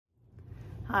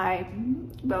Hi,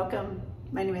 welcome.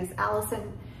 My name is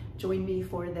Allison. Join me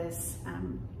for this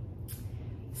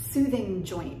soothing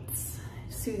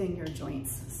your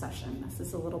joints session. This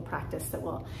is a little practice that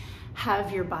will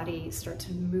have your body start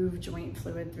to move joint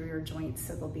fluid through your joints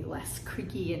so they'll be less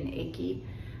creaky and achy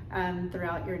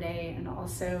throughout your day, and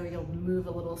also you'll move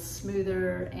a little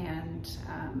smoother, and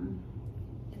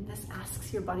this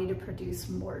asks your body to produce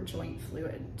more joint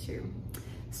fluid too.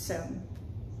 So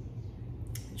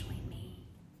join me.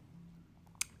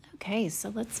 Okay, so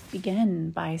let's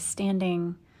begin by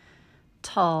standing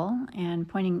tall and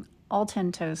pointing all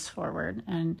 10 toes forward,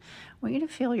 and I want you to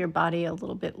feel your body a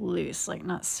little bit loose, like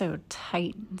not so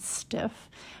tight and stiff,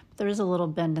 but there is a little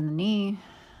bend in the knee.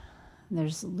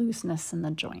 There's looseness in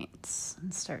the joints,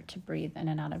 and start to breathe in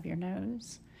and out of your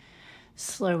nose.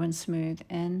 Slow and smooth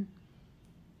in,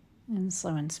 and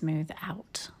slow and smooth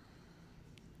out.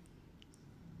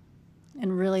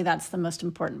 And really that's the most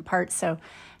important part, so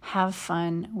have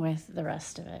fun with the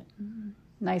rest of it.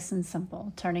 Nice and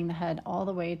simple, turning the head all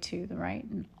the way to the right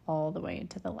and all the way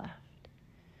to the left.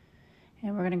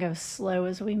 And we're going to go slow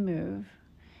as we move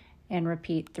and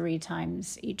repeat 3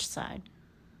 times each side.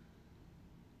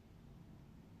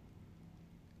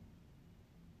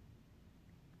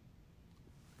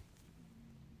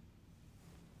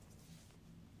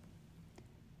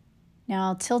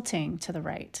 Now tilting to the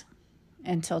right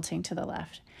and tilting to the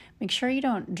left. Make sure you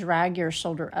don't drag your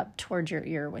shoulder up towards your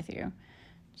ear with you.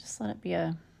 Just let it be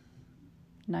a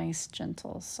nice,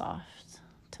 gentle, soft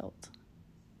tilt.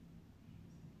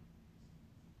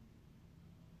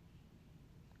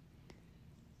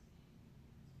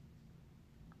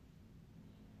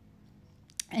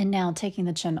 And now taking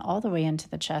the chin all the way into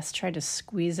the chest, try to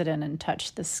squeeze it in and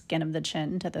touch the skin of the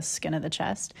chin to the skin of the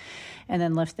chest, and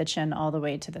then lift the chin all the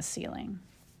way to the ceiling.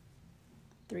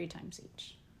 3 times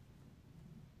each.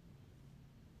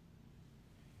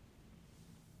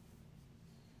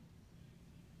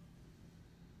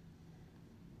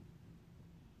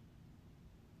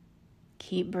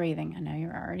 Keep breathing. I know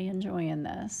you're already enjoying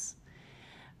this.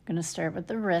 I'm going to start with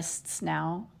the wrists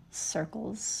now,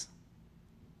 circles.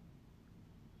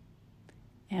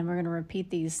 And we're going to repeat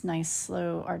these nice,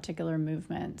 slow, articular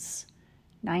movements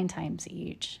 9 times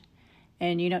each.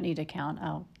 And you don't need to count.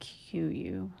 I'll cue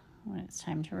you when it's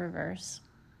time to reverse.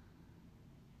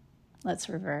 Let's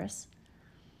reverse.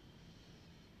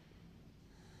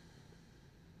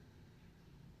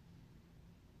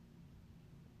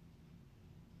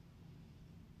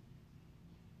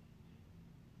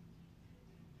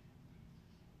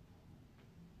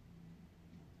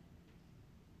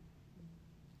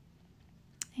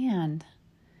 And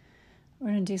we're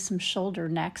going to do some shoulder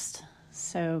next.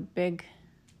 So big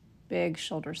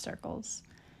shoulder circles.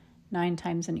 9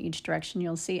 times in each direction.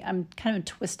 You'll see I'm kind of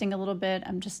twisting a little bit.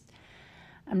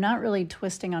 I'm not really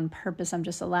twisting on purpose. I'm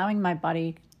just allowing my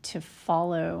body to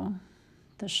follow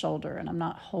the shoulder, and I'm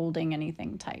not holding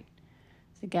anything tight.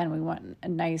 So again, we want a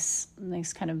nice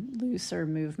kind of looser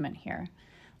movement here.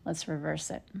 Let's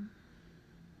reverse it.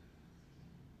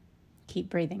 Keep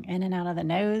breathing in and out of the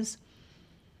nose.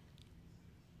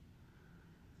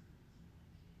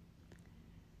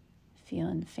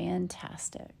 Feeling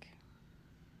fantastic.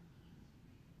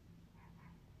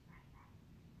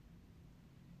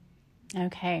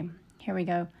 Okay, here we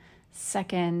go.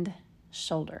 Second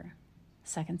shoulder,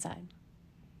 second side.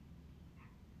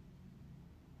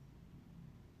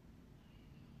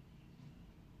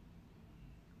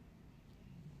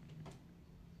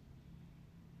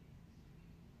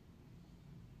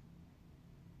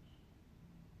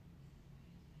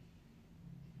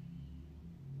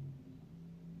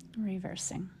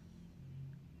 Reversing.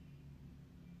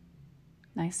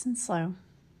 Nice and slow.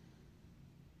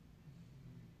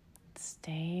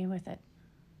 Stay with it.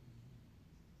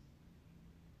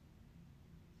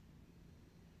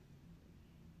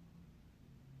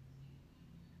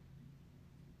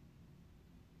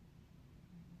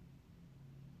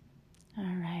 All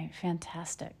right,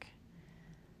 fantastic.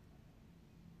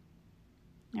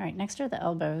 All right, next are the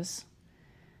elbows.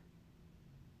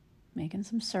 Making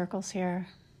some circles here.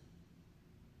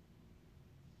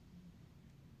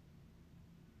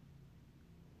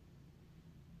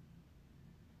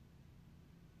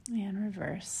 And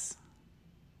reverse.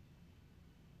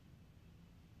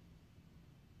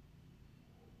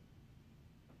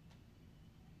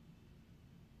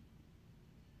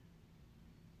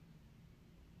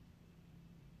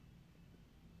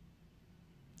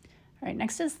 All right,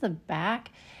 next is the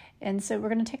back. And so we're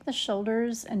going to take the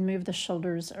shoulders and move the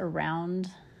shoulders around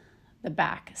the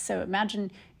back. So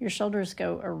imagine your shoulders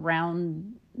go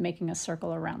around, making a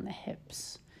circle around the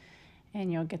hips.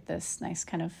 And you'll get this nice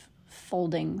kind of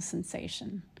folding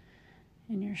sensation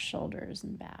in your shoulders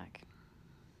and back.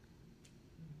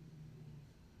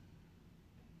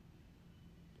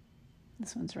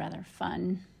 This one's rather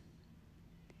fun.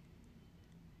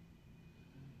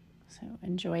 So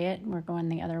enjoy it. We're going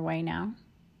the other way now.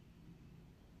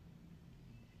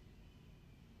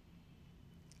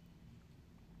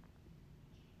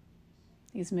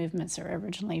 These movements are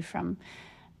originally from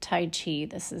Tai Chi.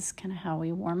 This is kind of how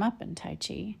we warm up in Tai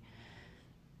Chi.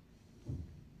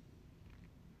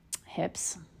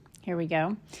 Hips. Here we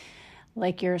go.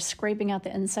 Like you're scraping out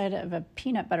the inside of a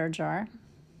peanut butter jar.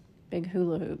 Big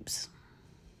hula hoops.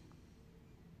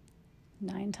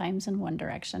 9 times in one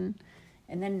direction,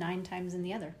 and then 9 times in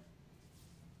the other.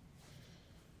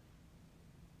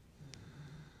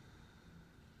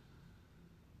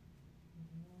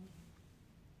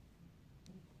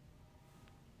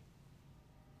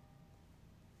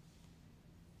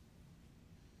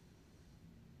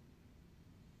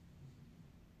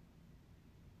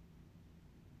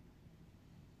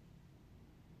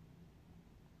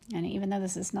 And even though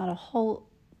this is not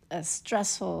a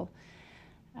stressful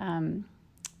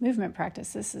movement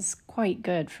practice, this is quite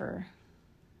good for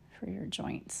your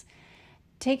joints.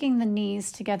 Taking the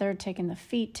knees together, taking the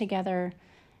feet together,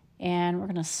 and we're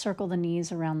going to circle the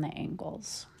knees around the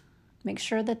ankles. Make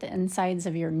sure that the insides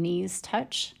of your knees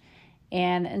touch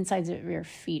and the insides of your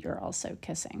feet are also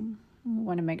kissing. We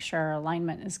want to make sure our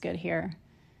alignment is good here.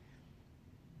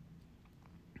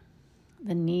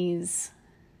 The knees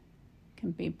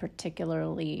can be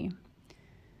particularly,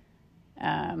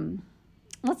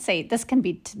 let's say this can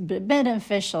be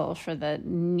beneficial for the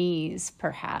knees,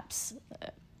 perhaps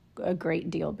a great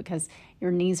deal, because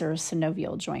your knees are a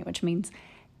synovial joint, which means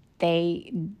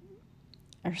they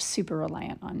are super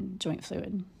reliant on joint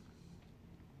fluid.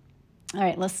 All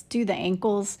right, let's do the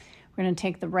ankles. We're going to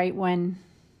take the right one,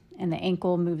 and the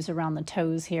ankle moves around the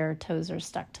toes here. Toes are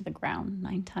stuck to the ground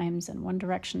 9 times in one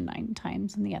direction, 9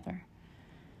 times in the other.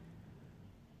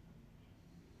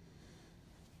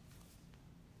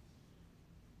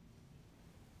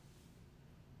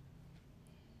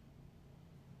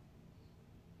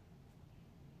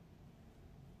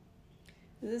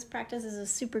 This practice is a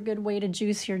super good way to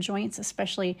juice your joints,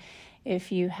 especially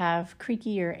if you have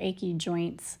creaky or achy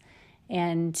joints.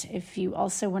 And if you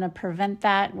also want to prevent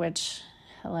that, which,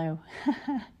 hello,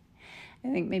 I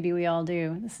think maybe we all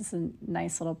do, this is a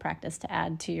nice little practice to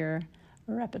add to your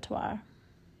repertoire.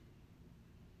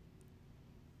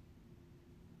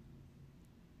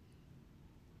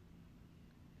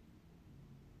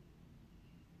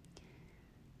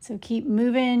 So keep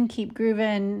moving, keep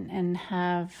grooving, and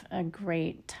have a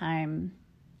great time.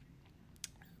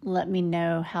 Let me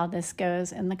know how this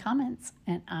goes in the comments,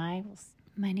 and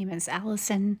my name is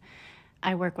Allison.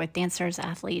 I work with dancers,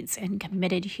 athletes, and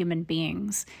committed human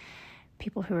beings,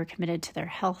 people who are committed to their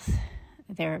health,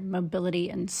 their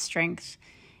mobility and strength,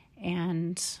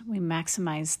 and we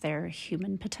maximize their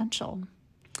human potential.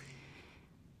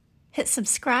 Hit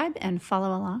subscribe and follow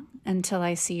along. Until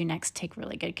I see you next, take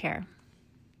really good care.